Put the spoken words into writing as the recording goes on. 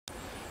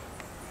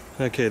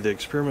Okay, the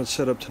experiment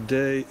set up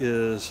today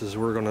is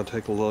we're going to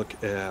take a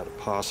look at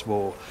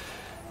possible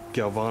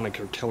galvanic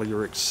or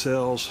telluric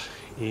cells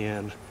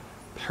in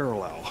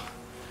parallel.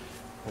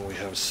 What we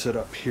have set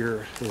up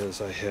here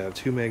is I have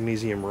two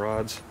magnesium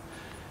rods.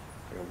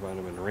 I'm going to find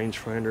them in the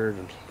rangefinder.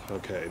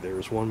 Okay,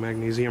 there's one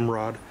magnesium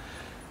rod.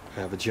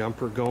 I have a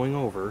jumper going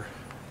over,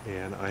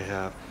 and I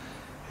have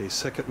a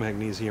second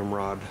magnesium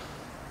rod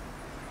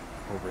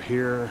over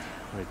here.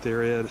 Right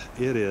there it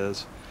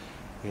is.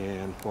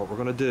 And what we're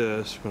going to do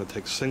is we're going to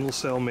take single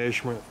cell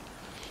measurement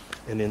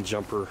and then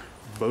jumper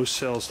both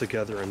cells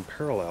together in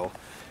parallel.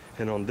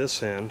 And on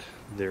this end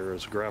there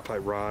is a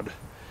graphite rod,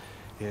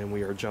 and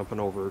we are jumping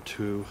over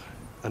to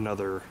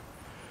another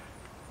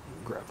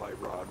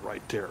graphite rod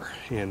right there.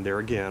 And there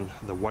again,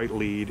 the white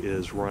lead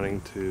is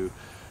running to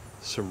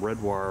some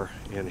red wire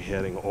and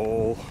heading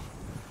all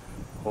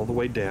the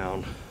way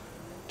down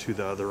to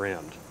the other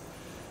end.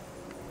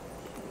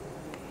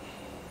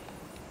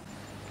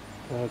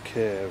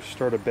 Okay, I've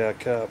started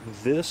back up.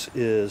 This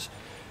is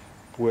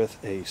with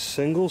a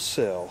single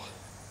cell,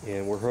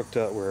 and we're hooked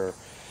up where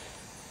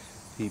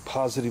the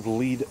positive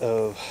lead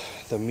of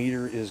the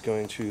meter is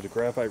going to the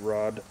graphite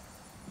rod,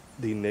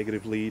 the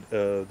negative lead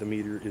of the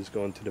meter is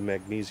going to the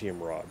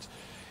magnesium rods.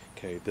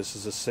 Okay, this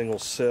is a single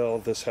cell.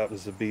 This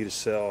happens to be the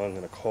cell I'm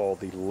going to call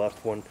the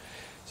left one.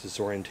 This is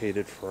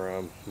orientated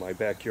from my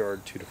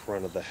backyard to the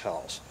front of the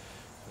house.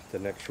 The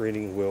next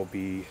reading will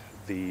be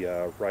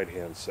the right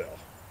hand cell.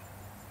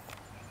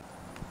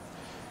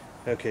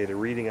 Okay, the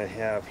reading I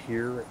have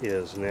here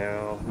is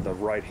now the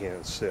right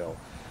hand cell.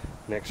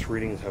 Next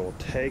readings I will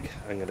take,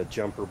 I'm going to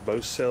jumper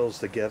both cells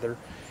together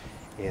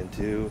and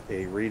do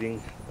a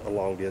reading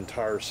along the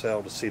entire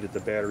cell to see that the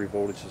battery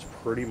voltage is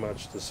pretty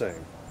much the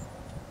same.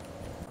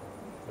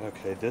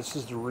 Okay, this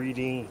is the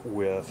reading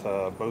with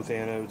both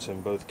anodes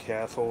and both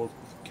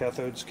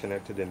cathodes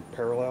connected in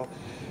parallel.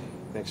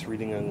 Next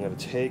reading I'm going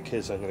to take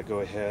is I'm going to go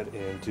ahead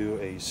and do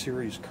a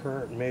series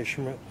current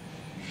measurement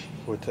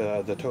with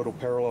the total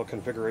parallel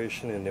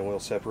configuration, and then we'll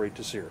separate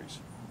the series.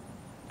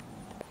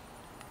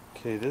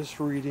 Okay, this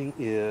reading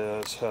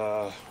is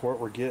what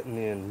we're getting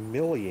in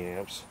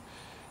milliamps.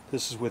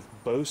 This is with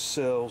both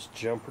cells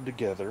jumpered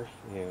together,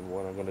 and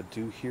what I'm going to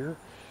do here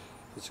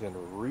is I'm going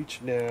to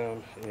reach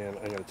down and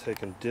I'm going to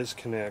take and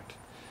disconnect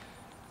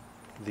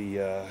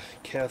the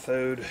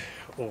cathode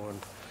on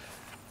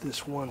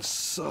this one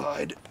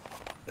side.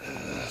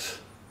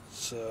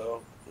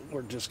 So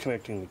we're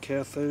disconnecting the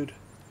cathode.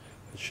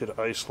 It should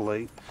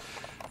isolate.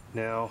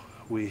 Now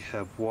we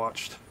have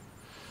watched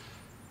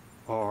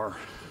our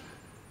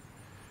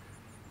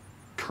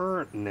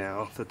current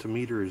now that the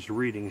meter is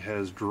reading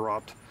has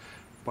dropped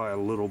by a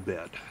little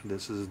bit.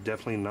 This is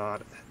definitely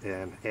not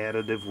an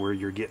additive where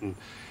you're getting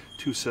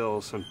two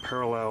cells in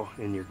parallel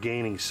and you're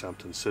gaining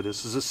something. So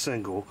this is a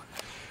single.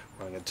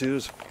 What I'm going to do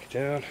is put it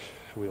down.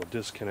 We'll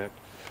disconnect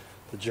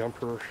the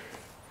jumper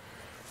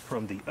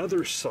from the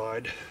other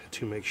side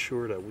to make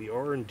sure that we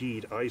are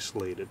indeed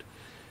isolated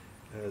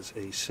as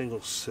a single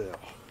cell.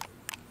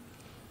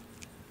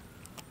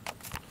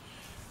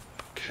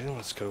 Okay,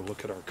 let's go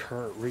look at our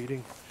current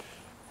reading.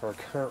 Our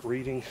current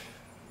reading,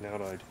 now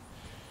that I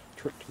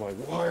tripped my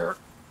wire.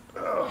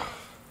 Okay,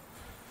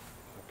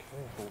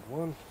 hold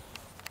one.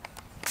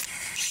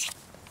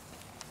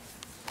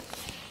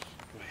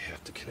 I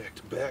have to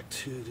connect back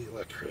to the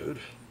electrode.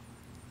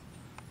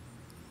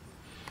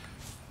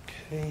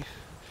 Okay,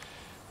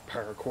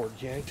 power cord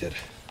yanked it.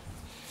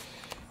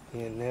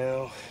 And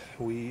now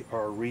we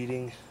are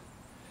reading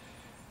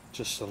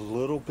just a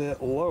little bit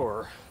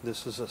lower.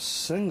 This is a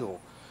single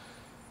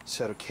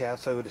set of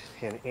cathode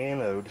and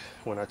anode.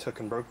 When I took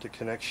and broke the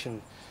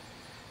connection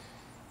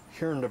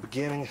here in the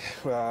beginning,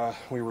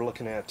 we were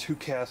looking at two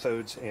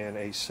cathodes and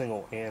a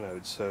single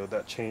anode, so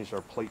that changed our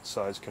plate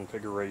size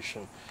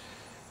configuration.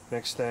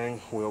 Next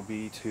thing will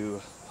be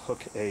to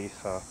hook a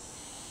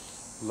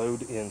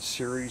load in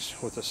series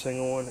with a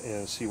single one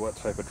and see what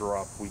type of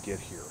drop we get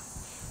here.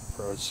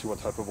 Let's see what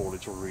type of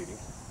voltage we're reading.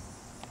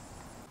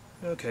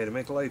 Okay, to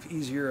make life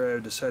easier, I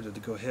decided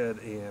to go ahead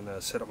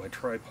and set up my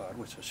tripod,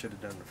 which I should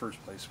have done in the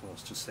first place. Well,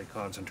 let's just stay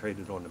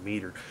concentrated on the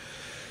meter.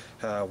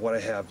 What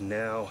I have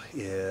now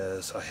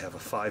is I have a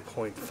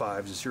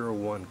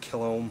 5.501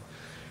 kilo ohm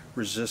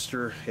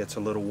resistor. It's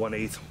a little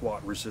 1/8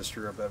 watt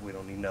resistor. I bet we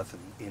don't need nothing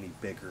any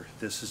bigger.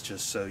 This is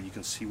just so you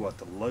can see what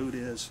the load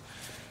is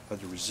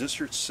of the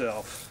resistor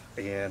itself.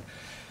 And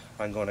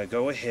I'm going to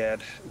go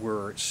ahead,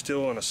 we're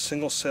still on a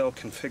single cell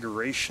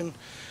configuration.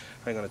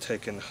 I'm going to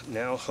take and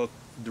now hook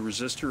the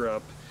resistor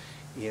up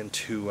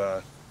into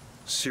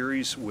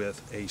series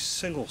with a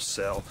single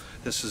cell.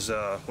 This is,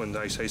 when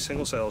I say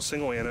single cell,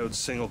 single anode,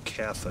 single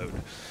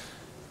cathode.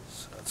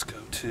 So let's go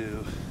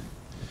to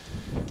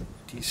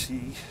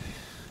DC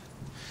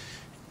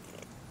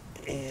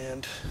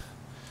and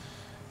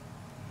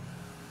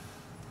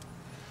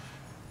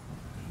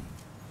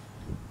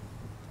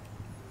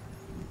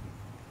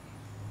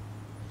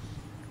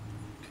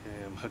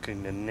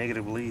hooking the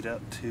negative lead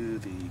up to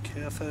the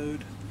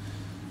cathode.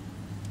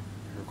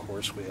 Here, of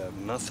course, we have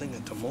nothing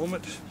at the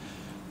moment.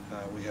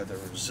 We have the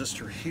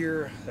resistor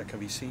here that can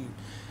be seen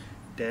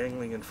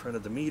dangling in front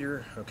of the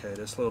meter. Okay,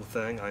 this little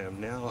thing I am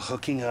now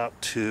hooking up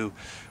to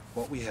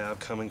what we have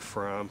coming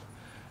from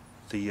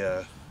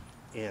the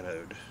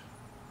anode.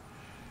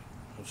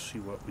 Let's see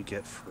what we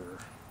get for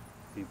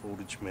the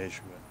voltage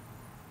measurement.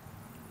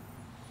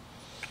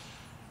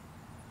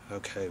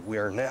 Okay, we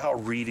are now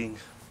reading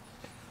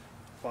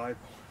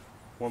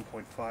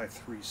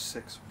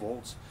 1.536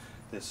 volts.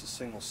 This is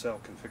single cell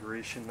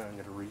configuration. I'm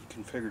going to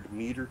reconfigure the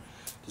meter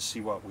to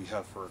see what we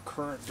have for a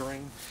current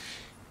drain.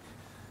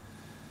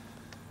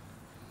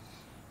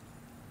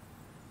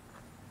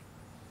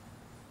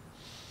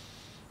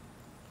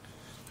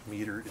 The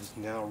meter is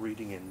now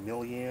reading in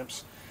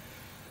milliamps.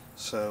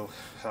 So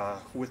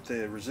with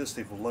the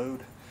resistive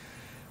load,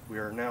 we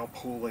are now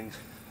pulling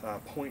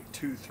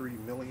 0.23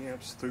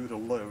 milliamps through the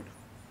load.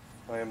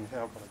 I am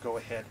now going to go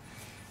ahead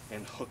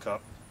and hook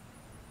up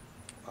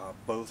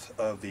both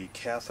of the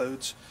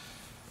cathodes.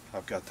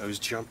 I've got those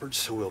jumpered,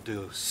 so we'll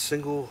do a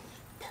single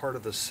part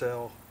of the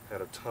cell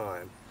at a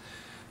time.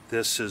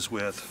 This is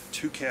with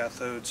two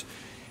cathodes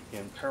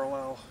in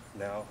parallel.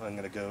 Now I'm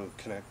going to go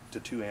connect to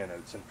two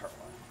anodes in parallel.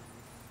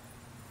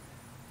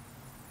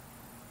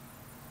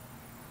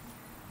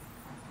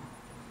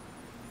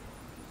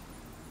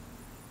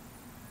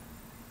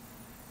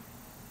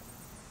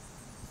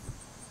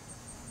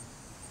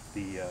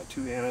 The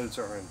two anodes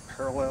are in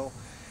parallel,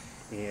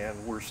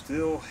 and we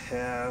still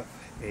have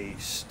a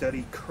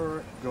steady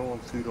current going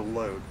through the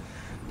load.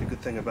 The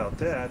good thing about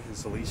that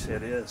is at least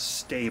it is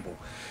stable.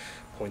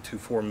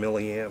 0.24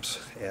 milliamps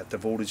at the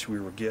voltage we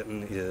were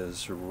getting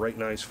is right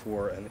nice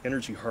for an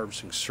energy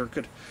harvesting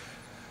circuit.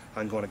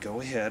 I'm going to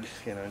go ahead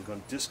and I'm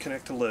going to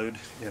disconnect the load,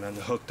 and I'm going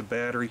to hook the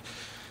battery,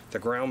 the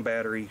ground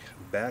battery,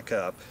 back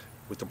up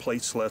with the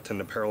plates left in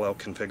the parallel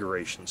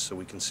configuration so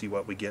we can see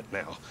what we get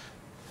now.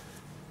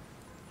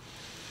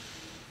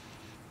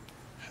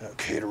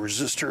 Okay, the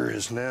resistor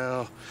is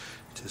now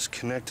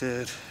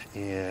disconnected,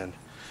 and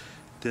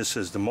this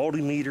is the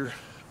multimeter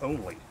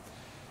only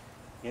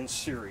in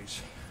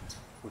series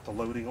with the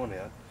loading on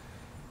it.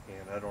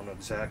 And I don't know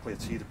exactly,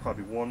 it's either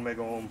probably 1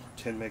 mega ohm,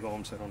 10 mega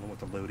ohms, I don't know what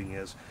the loading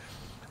is.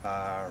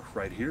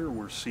 Right here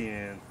we're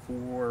seeing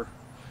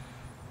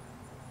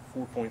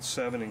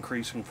 4.7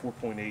 increasing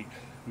 4.8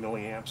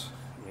 milliamps,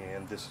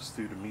 and this is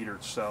through the meter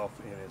itself,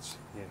 and it's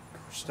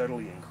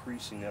steadily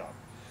increasing up.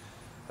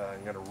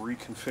 I'm going to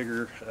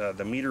reconfigure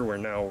the meter. We're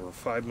now over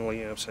 5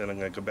 milliamps, and I'm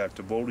going to go back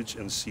to voltage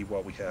and see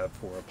what we have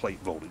for a plate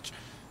voltage.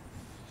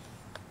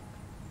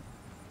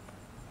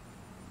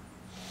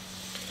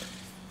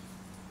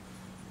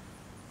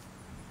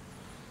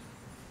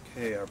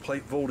 Okay, our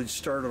plate voltage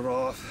started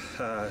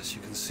off, as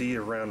you can see,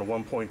 around the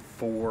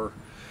 1.4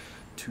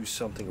 to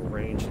something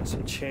range and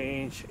some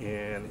change,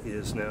 and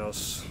is now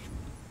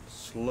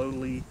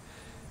slowly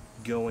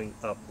going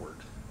upward.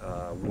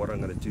 What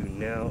I'm going to do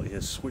now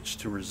is switch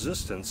to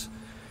resistance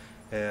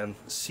and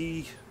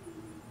see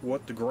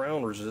what the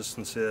ground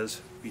resistance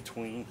is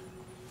between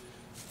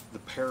the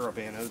pair of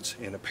anodes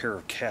and a pair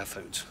of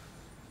cathodes.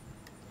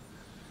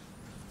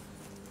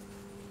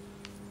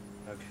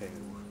 Okay,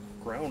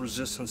 ground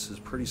resistance is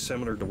pretty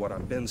similar to what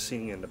I've been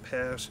seeing in the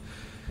past.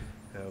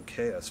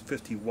 Okay, that's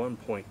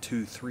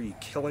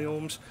 51.23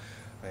 kiloohms.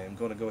 I am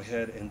going to go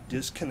ahead and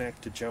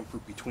disconnect the jumper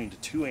between the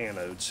two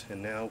anodes,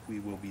 and now we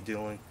will be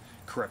dealing,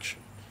 correction,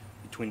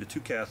 between the two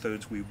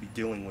cathodes we will be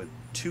dealing with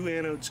two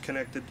anodes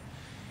connected,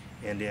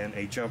 and then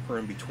a jumper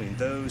in between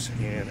those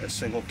and a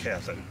single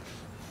cathode.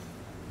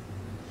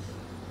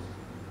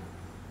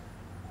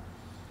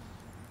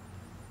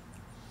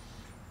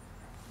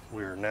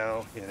 We are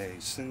now in a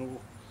single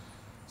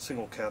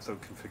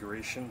cathode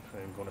configuration.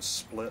 I am going to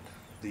split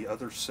the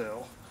other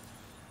cell,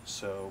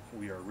 so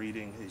we are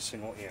reading a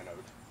single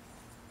anode.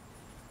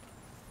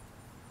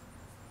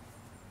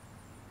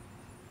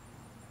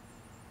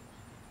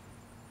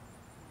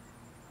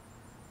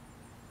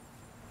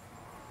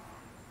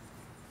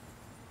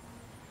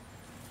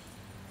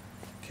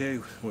 Okay,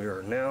 we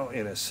are now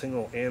in a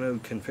single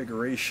anode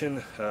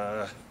configuration.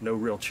 No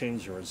real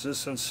change in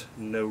resistance,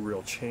 no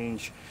real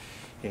change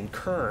in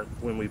current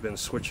when we've been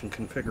switching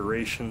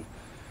configuration.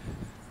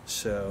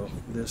 So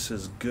this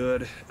is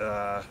good.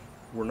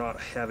 We're not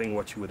having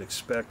what you would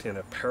expect in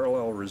a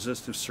parallel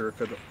resistive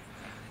circuit.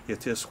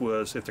 If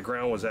the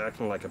ground was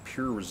acting like a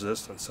pure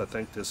resistance, I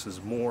think this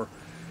is more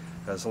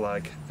as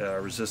like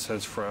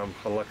resistance from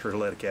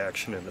electrolytic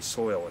action in the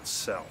soil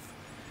itself,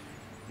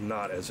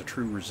 not as a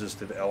true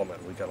resistive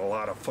element. We got a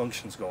lot of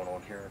functions going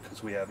on here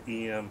because we have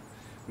EM,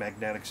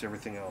 magnetics,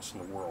 everything else in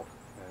the world.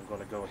 And I'm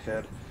going to go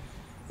ahead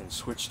and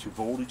switch to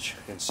voltage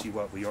and see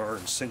what we are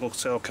in single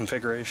cell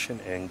configuration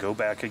and go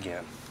back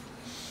again.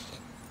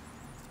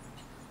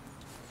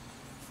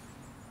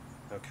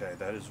 Okay,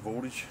 that is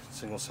voltage,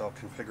 single cell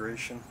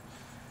configuration.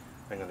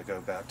 I'm going to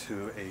go back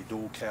to a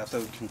dual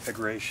cathode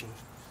configuration.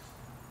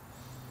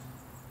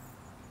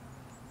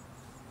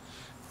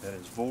 That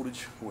is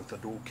voltage with a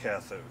dual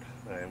cathode.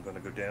 I am going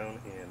to go down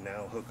and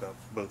now hook up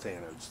both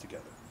anodes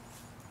together.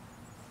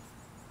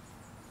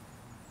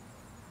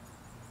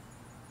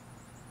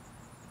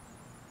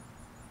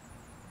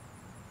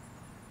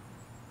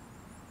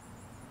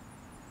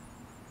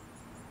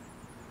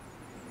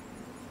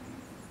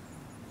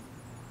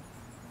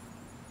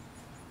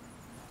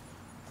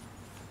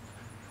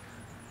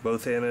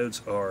 Both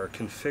anodes are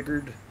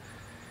configured,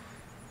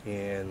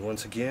 and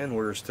once again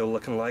we're still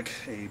looking like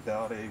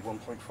about a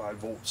 1.5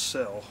 volt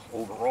cell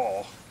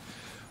overall.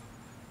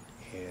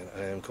 And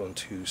I am going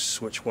to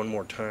switch one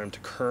more time to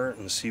current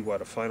and see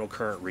what a final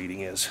current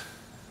reading is.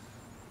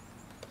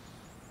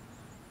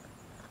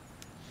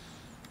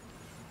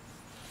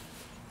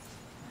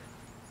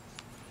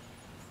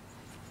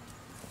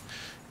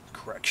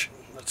 Correction,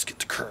 let's get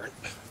to current.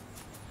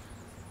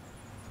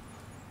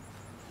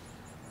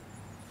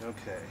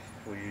 Okay,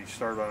 we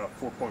started on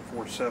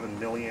 4.47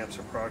 milliamps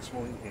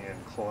approximately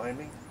and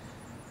climbing.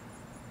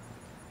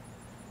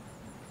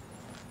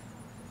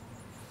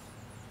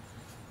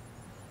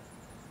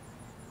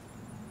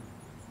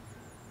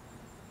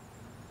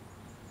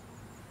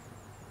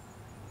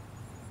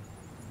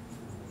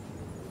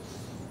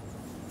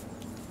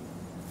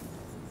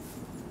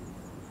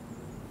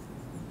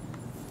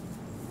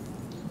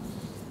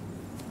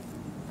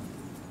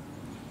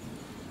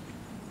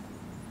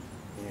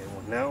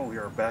 Now we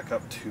are back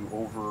up to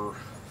over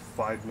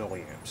 5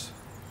 milliamps.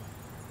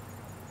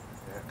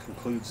 That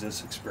concludes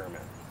this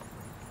experiment.